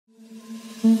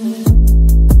Hello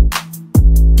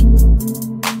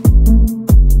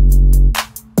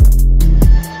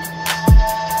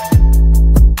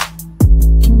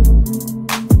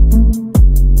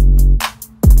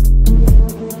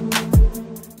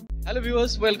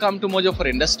viewers, welcome to Mojo for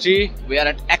Industry. We are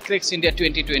at ACREX India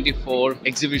 2024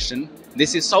 exhibition.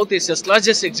 This is South Asia's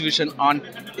largest exhibition on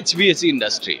HVAC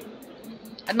industry.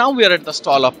 And now we are at the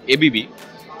stall of ABB.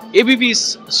 ABB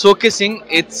is showcasing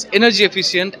its energy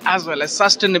efficient as well as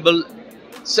sustainable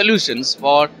solutions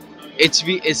for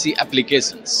HVAC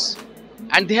applications.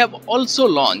 And they have also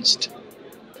launched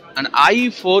an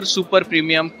IE4 super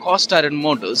premium cast iron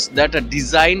motors that are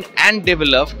designed and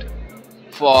developed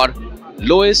for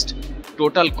lowest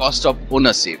total cost of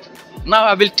ownership. Now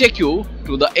I will take you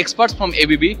to the experts from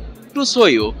ABB to show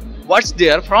you what's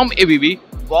there from ABB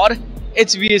for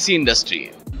HVAC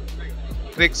industry.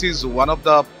 ACREX is one of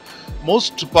the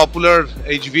most popular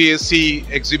HVAC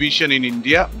exhibition in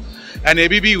India, and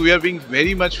ABB we are being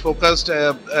very much focused to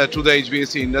the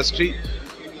HVAC industry.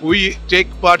 We take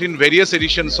part in various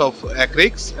editions of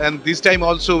ACREX, and this time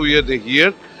also we are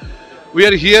here. We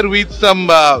are here with some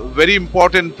very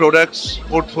important products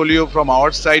portfolio from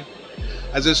our side.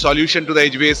 As a solution to the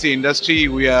HVAC industry,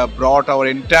 we have brought our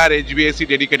entire HVAC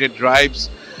dedicated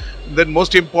drives. Then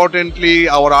most importantly,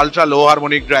 our ultra low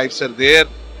harmonic drives are there,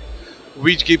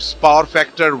 which gives power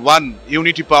factor 1,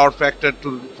 unity power factor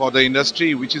for the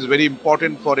industry, which is very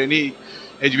important for any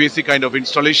HVAC kind of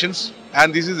installations.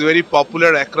 And this is very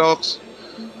popular across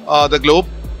the globe.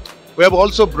 We have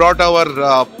also brought our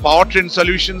powertrain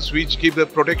solutions, which give the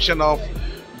protection of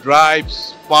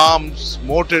drives, pumps,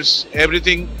 motors,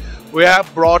 everything. We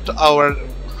have brought our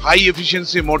high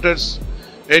efficiency motors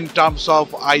in terms of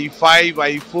I5,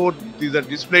 I4. These are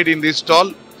displayed in this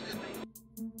stall.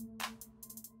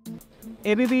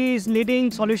 ABB is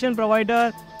leading solution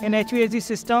provider in HVAC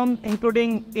system,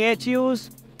 including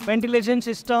AHUs, ventilation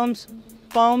systems,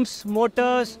 pumps,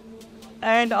 motors,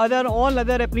 and all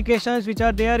other applications which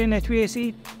are there in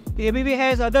HVAC. ABB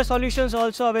has other solutions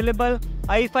also available.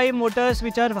 I5 motors,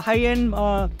 which are high-end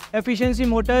efficiency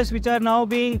motors, which are now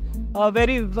being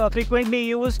very frequently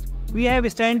used. We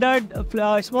have standard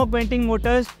smoke venting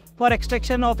motors for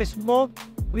extraction of smoke.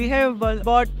 We have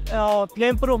bought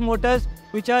flame-proof motors,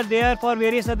 which are there for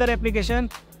various other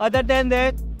applications. Other than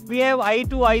that, we have I2,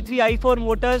 I3, I4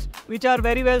 motors, which are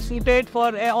very well suited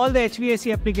for all the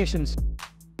HVAC applications.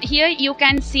 Here you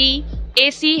can see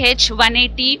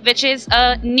ACH180, which is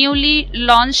a newly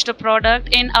launched product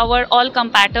in our all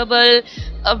compatible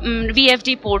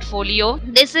VFD portfolio.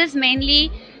 This is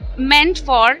mainly meant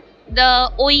for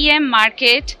the OEM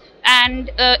market,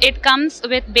 and it comes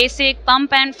with basic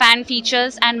pump and fan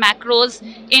features and macros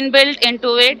inbuilt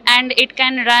into it, and it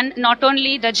can run not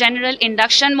only the general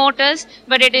induction motors,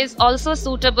 but it is also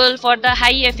suitable for the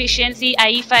high efficiency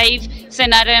IE5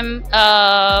 Cenarim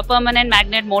permanent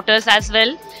magnet motors as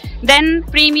well. Then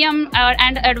premium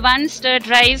and advanced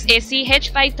drives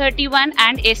ACH531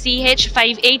 and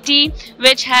ACH580,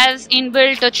 which has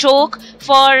inbuilt a choke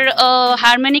for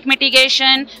harmonic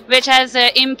mitigation, which has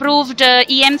improved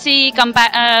EMC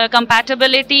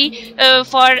compatibility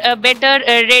for better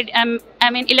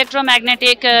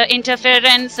electromagnetic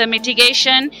interference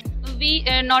mitigation. We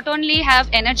not only have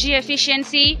energy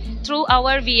efficiency through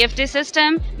our VFD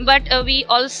system, but we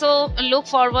also look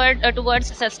forward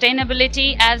towards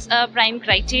sustainability as a prime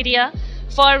criteria,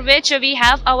 for which we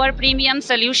have our premium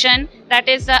solution, that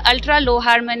is the ultra low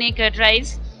harmonic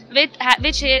drives, which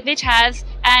has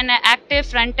an active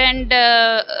front end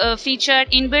feature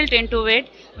inbuilt into it,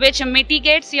 which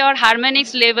mitigates your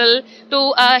harmonics level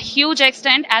to a huge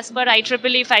extent as per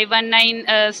IEEE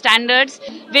 519 standards.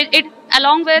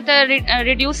 Along with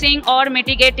reducing or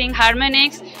mitigating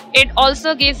harmonics, it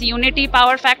also gives unity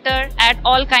power factor at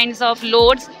all kinds of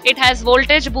loads. It has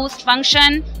voltage boost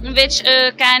function, which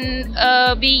can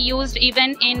be used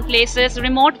even in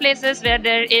remote places where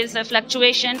there is a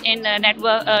fluctuation in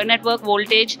network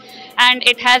voltage. And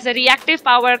it has a reactive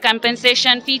power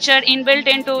compensation feature inbuilt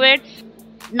into it.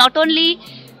 Not only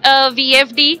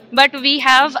VFD, but we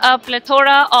have a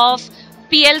plethora of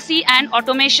PLC and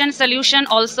automation solution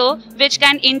also, which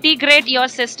can integrate your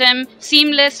system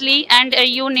seamlessly, and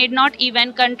you need not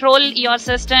even control your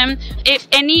system. If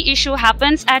any issue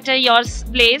happens at your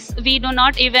place, you do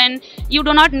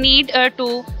not need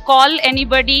to call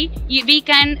anybody. We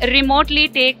can remotely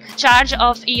take charge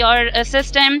of your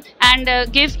system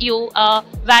and give you a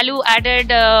value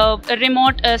added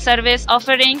remote service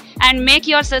offering and make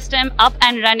your system up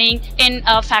and running in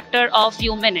a factor of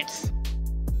few minutes.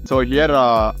 So here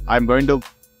I'm going to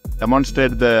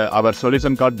demonstrate our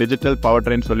solution called Digital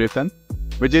Powertrain Solution.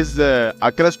 which is the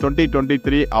ACREX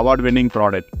 2023 award-winning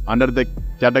product under the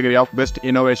category of Best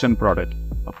Innovation Product.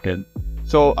 Okay.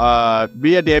 So,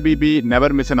 we at ABB never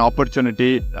miss an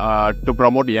opportunity to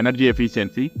promote energy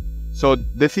efficiency. So,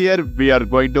 this year we are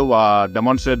going to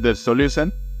demonstrate the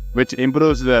solution which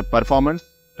improves the performance,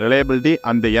 reliability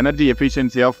and the energy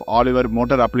efficiency of all our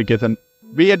motor application.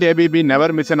 We at ABB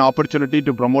never miss an opportunity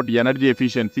to promote energy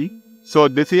efficiency. So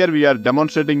this year we are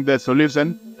demonstrating the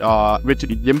solution which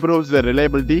improves the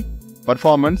reliability,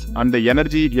 performance and the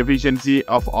energy efficiency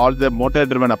of all the motor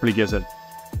driven applications.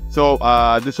 So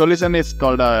the solution is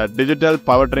called a digital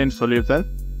powertrain solution.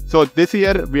 So this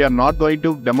year we are not going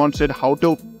to demonstrate how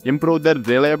to improve the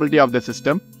reliability of the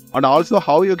system and also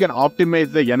how you can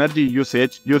optimize the energy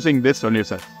usage using this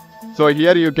solution. So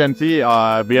here you can see we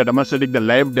are demonstrating the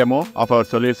live demo of our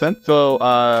solution. So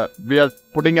we are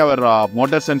putting our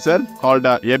motor sensor called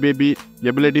ABB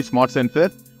Ability Smart Sensor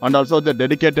and also the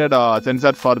dedicated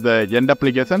sensor for the end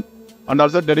application and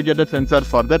also dedicated sensor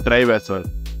for the drive as well.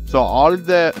 So all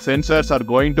the sensors are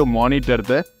going to monitor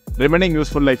the remaining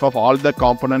useful life of all the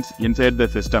components inside the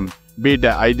system. Be it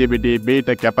a IGBT, be it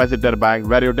a capacitor bank,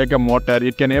 where you take a motor,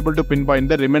 it can able to pinpoint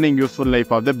the remaining useful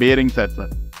life of the bearings as well.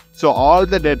 So all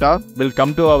the data will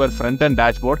come to our front-end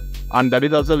dashboard and that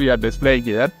is also we are displaying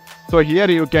here. So here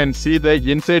you can see the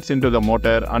insights into the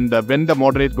motor and when the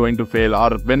motor is going to fail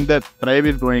or when the drive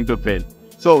is going to fail.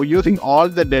 So using all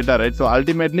the data, right? So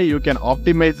ultimately you can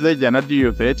optimize the energy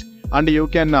usage and you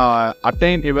can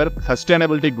attain your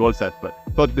sustainability goals as well.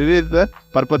 So this is the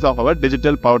purpose of our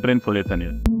digital powertrain solution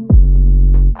here.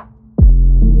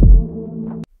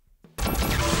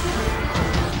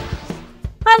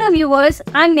 Hello viewers,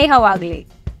 I'm Neha Wagle.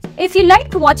 If you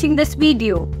liked watching this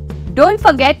video, don't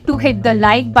forget to hit the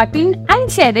like button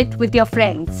and share it with your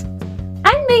friends.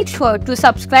 And make sure to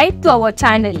subscribe to our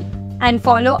channel and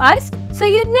follow us so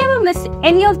you never miss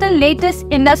any of the latest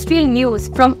industrial news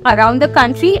from around the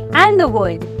country and the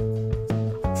world.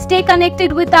 Stay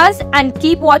connected with us and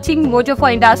keep watching Mojo for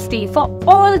Industry for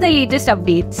all the latest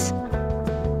updates.